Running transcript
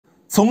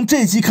从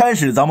这期开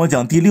始，咱们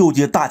讲第6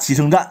届大棋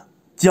圣战，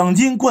奖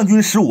金冠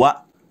军15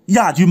万，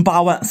亚军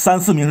8万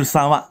，3、4名是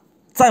3万，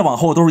再往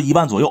后都是1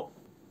万左右。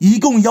一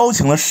共邀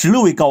请了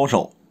16位高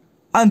手，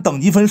按等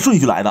级分顺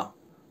序来的，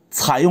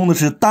采用的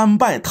是单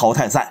败淘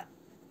汰赛，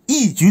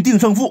一局定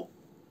胜负。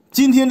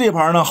今天这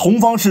盘呢，红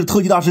方是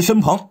特级大师申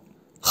鹏，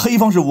黑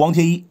方是王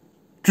天一。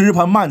这是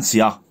盘慢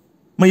棋啊，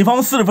每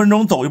方40分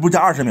钟，走一步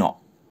加20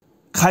秒。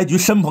开局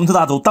申鹏特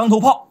大走当头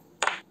炮，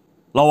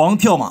老王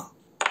跳马，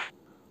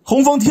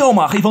红方跳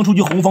马，黑方出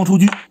车，红方出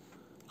车，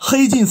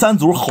黑进3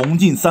卒，红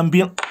进3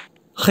兵，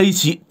黑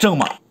棋正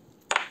马，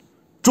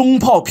中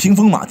炮屏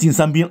风马进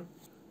3兵，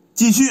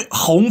继续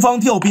红方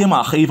跳边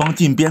马，黑方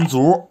进边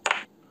卒，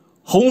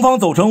红方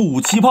走成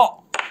5七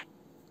炮，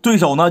对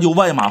手呢就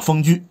外马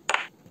封车，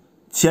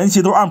前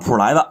期都是按谱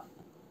来的，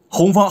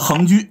红方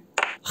横车，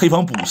黑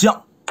方补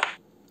象，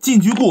进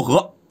车过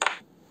河，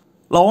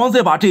老王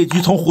再把这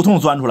局从胡同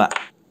钻出来，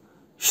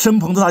申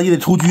鹏特大也得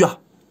出车啊，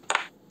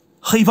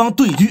黑方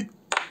对车，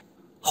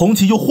红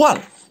棋就换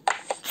了，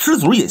吃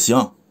卒也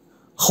行，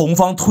红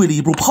方退了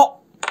一步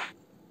炮，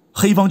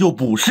黑方就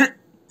补士，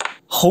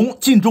红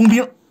进中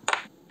兵，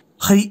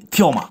黑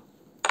跳马。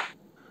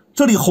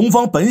这里红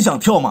方本想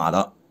跳马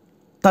的，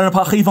但是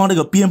怕黑方这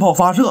个鞭炮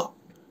发射，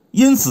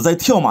因此在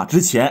跳马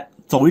之前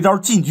走一招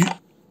进车，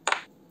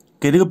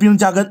给这个兵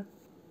加根。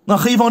那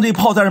黑方这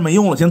炮在这没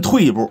用了，先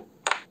退一步，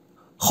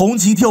红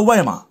棋跳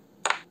外马，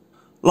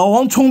老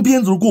王冲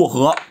边卒过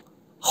河，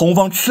红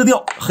方吃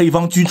掉，黑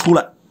方车出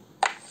来，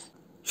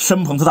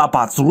申鹏特大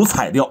把卒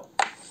踩掉，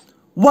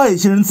外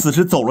星人此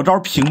时走了招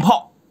平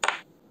炮，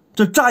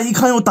这乍一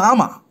看要打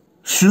马，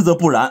实则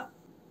不然。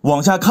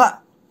往下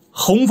看，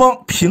红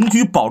方平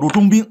车保住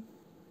中兵，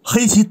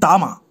黑棋打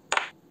马，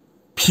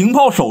平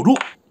炮守住，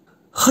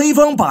黑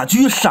方把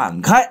车闪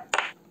开，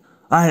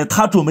哎，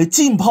他准备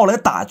进炮来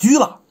打车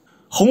了。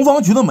红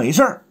方觉得没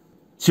事儿，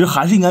其实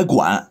还是应该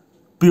管，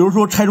比如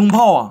说拆中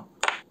炮啊，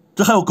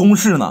这还有攻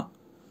势呢，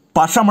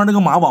把上面那个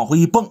马往回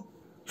一蹦，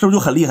是不是就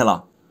很厉害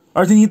了？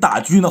而且你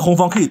打车呢，红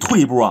方可以退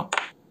一步啊，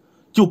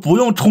就不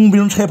用冲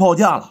兵拆炮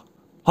架了。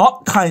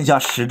好，看一下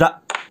实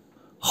战，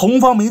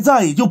红方没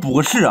在意，就补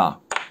个士啊，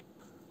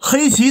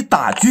黑棋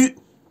打车，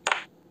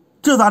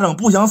这咋整？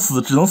不想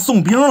死，只能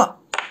送兵了。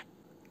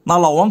那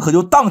老王可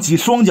就荡起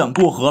双桨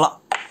过河了。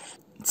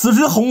此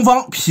时红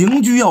方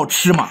平车要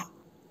吃马，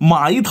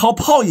马一逃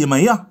炮也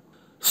没啊，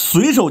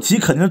随手棋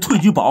肯定是退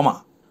车保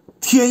马，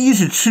天一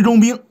是吃中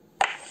兵。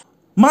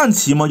慢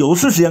棋嘛，有的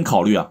是时间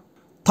考虑啊，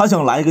他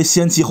想来一个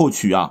先棋后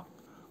取啊，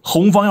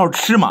红方要是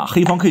吃马，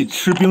黑方可以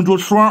吃兵捉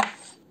双，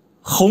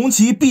红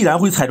棋必然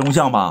会踩中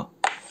象吧，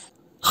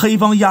黑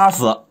方压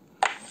死，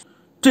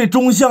这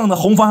中象呢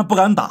红方还不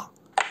敢打，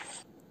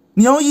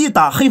你要一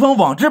打黑方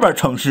往这边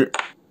乘势，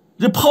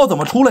这炮怎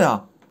么出来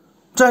呀？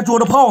这还捉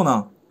着炮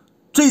呢，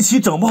这棋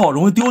整不好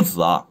容易丢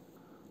子啊，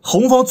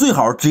红方最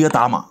好直接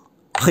打马，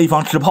黑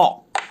方吃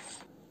炮，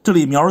这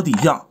里瞄着底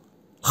象，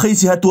黑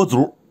棋还多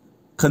卒，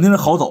肯定是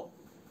好走，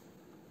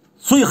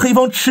所以黑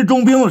方吃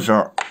中兵的时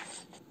候，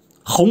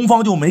红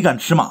方就没敢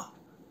吃马，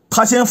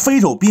他先飞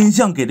手边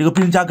象给这个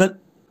兵加根，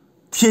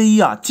天一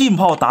啊进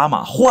炮打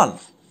马换了，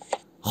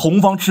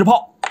红方吃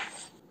炮，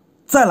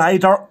再来一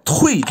招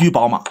退车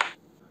保马，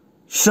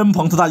申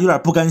鹏特大有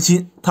点不甘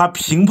心，他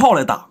平炮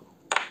来打，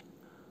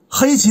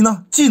黑棋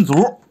呢进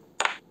卒，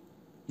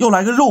又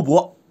来个肉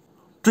搏，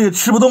这也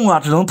吃不动啊，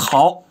只能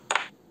逃，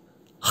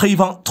黑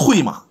方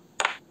退马，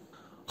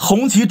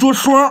红棋捉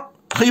双，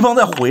黑方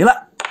再回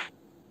来，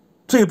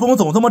这也不能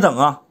总这么整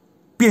啊，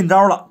变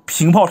招了，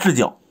平炮视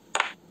角，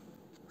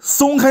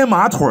松开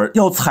马腿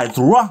要踩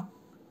卒啊，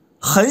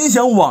很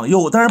想往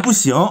右，但是不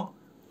行，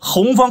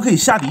红方可以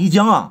下底一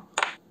将啊，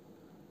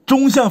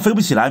中象飞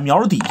不起来，瞄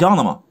着底象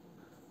的嘛，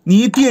你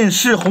一电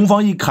视红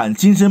方一砍，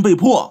金身被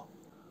破，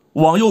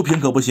往右平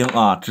可不行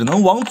啊，只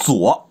能往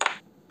左，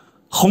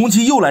红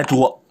棋又来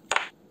捉，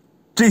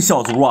这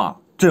小卒啊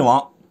阵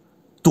亡，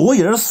躲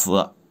也是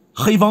死，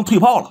黑方退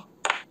炮了，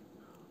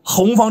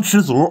红方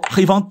吃卒，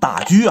黑方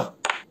打车啊，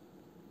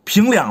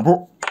平2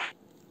步，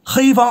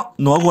黑方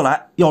挪过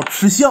来要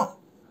吃象，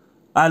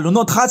哎，轮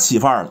到他起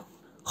范了，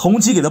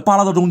红棋给他扒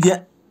拉到中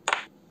间，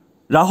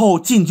然后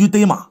进车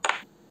逮马，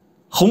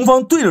红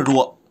方对着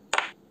捉，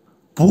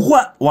不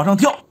换往上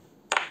跳，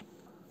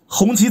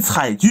红棋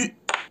踩车，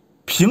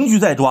平车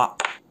再抓，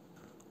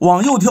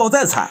往右跳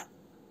再踩，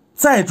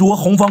再捉，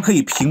红方可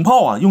以平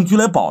炮啊，用车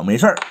来保没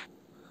事儿，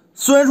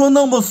虽然说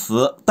弄不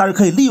死，但是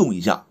可以利用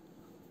一下，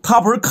他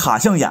不是卡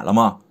象眼了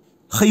吗？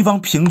黑方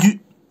平车，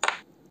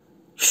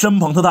申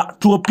鹏特大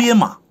捉边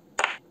马，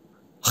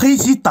黑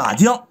棋打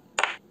将，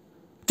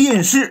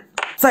电视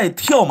再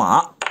跳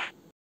马，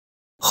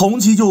红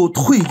棋就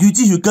退车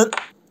继续跟，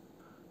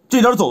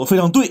这招走的非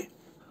常对。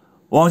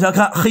往下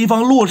看，黑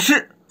方落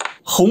士，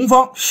红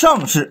方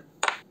上士，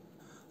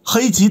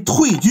黑棋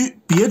退车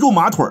别住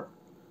马腿，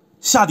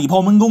下底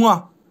炮闷攻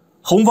啊，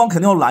红方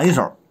肯定要拦一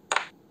手，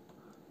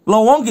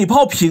老王给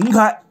炮平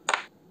开。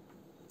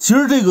其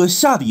实这个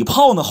下底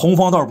炮呢，红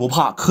方倒是不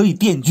怕，可以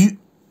电车，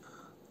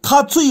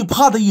他最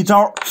怕的一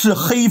招是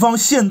黑方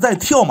现在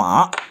跳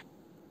马，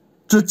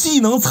这既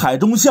能踩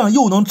中象，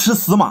又能吃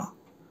死马。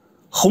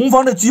红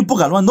方这车不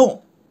敢乱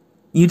动，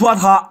你抓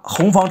他，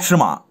红方吃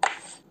马，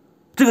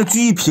这个车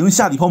一平，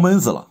下底炮闷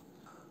死了。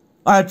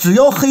哎，只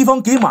要黑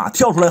方给马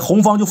跳出来，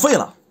红方就废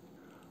了。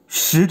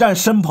实战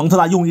申鹏他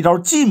俩用一招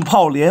进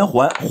炮连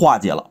环化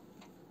解了。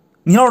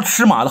你要是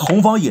吃马的，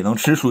红方也能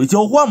吃，属于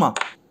交换吗？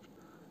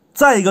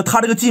再一个，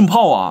他这个进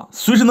炮啊，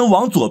随时能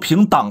往左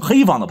平挡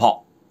黑方的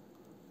炮。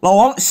老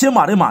王先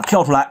把这马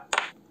跳出来，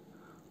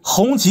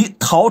红旗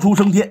逃出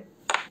升天。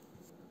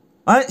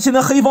哎，现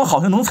在黑方好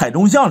像能踩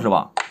中象是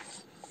吧？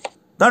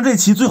但是这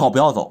棋最好不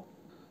要走，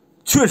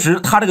确实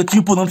他这个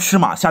车不能吃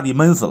马，下底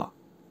闷死了。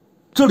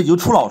这里就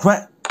出老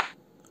帅，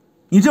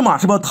你这马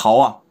是不是要逃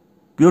啊？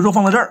比如说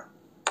放在这儿，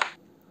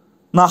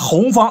那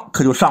红方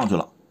可就上去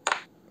了。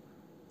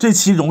这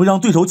棋容易让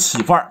对手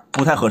起范儿，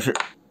不太合适。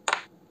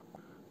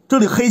这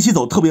里黑棋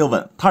走特别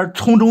稳，他是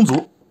冲中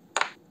卒，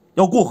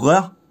要过河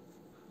呀。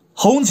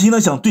红棋呢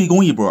想对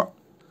攻一波，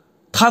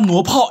他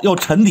挪炮要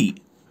沉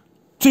底，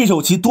这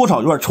手棋多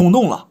少有点冲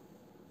动了。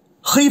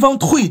黑方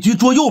退车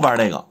捉右边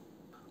这个，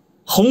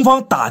红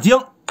方打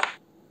将，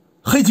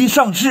黑棋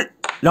上士，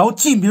然后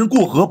进兵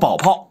过河保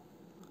炮，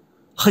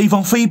黑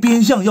方飞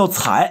边象要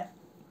踩，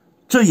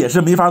这也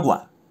是没法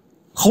管。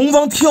红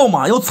方跳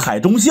马要踩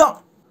中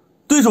象，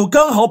对手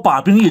刚好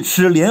把兵一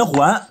吃连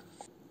环，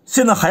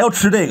现在还要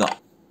吃这个，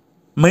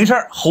没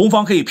事，红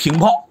方可以平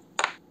炮。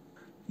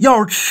要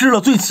是吃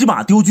了，最起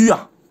码丢车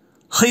啊。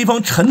黑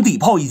方沉底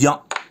炮一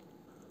将，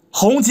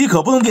红棋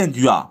可不能垫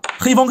车啊，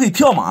黑方可以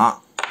跳马。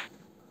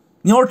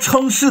你要是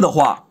称士的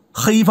话，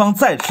黑方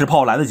再吃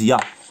炮来得及啊。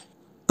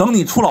等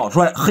你出老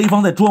帅，黑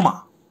方再捉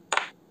马，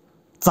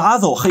咋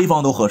走黑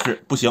方都合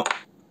适，不行。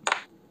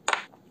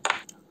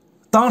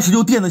当时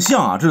就垫的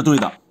象啊，这是对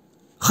的。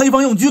黑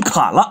方用车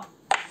砍了，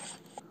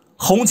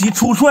红棋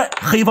出帅，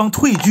黑方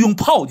退车用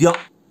炮将，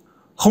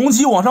红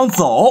棋往上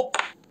走。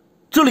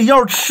这里要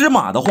是吃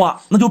马的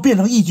话，那就变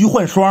成一车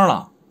换双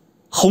了。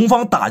红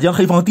方打将，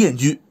黑方垫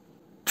车，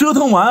折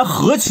腾完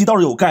和棋倒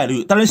是有概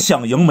率，但是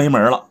想赢没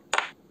门了。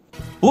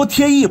不过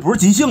天一也不是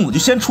急性子，就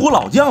先出个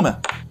老将呗，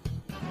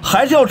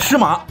还是要吃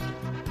马。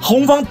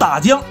红方打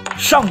将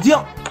上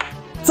将，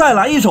再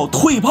来一手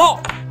退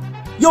炮，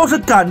要是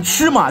敢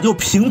吃马就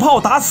平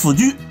炮打死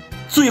车。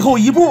最后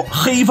一步，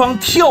黑方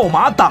跳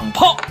马挡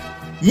炮，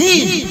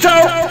一招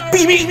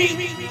毙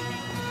命。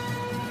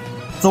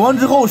走完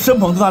之后，申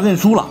鹏他认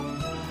输了，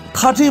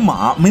他这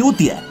马没有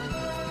点。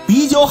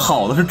比较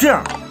好的是这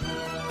样，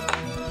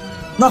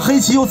那黑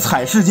棋又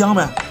踩士将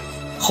呗，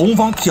红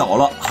方挑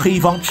了，黑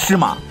方吃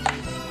马。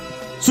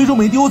虽说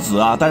没丢子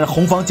啊，但是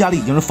红方家里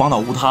已经是防倒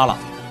误他了。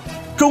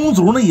中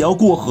卒呢也要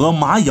过河，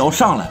马也要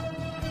上来，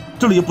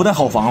这里就不太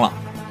好防了。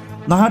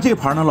拿下这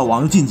盘呢，老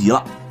王就晋级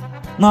了。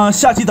那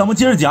下期咱们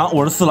接着讲，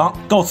我是四郎，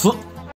告辞。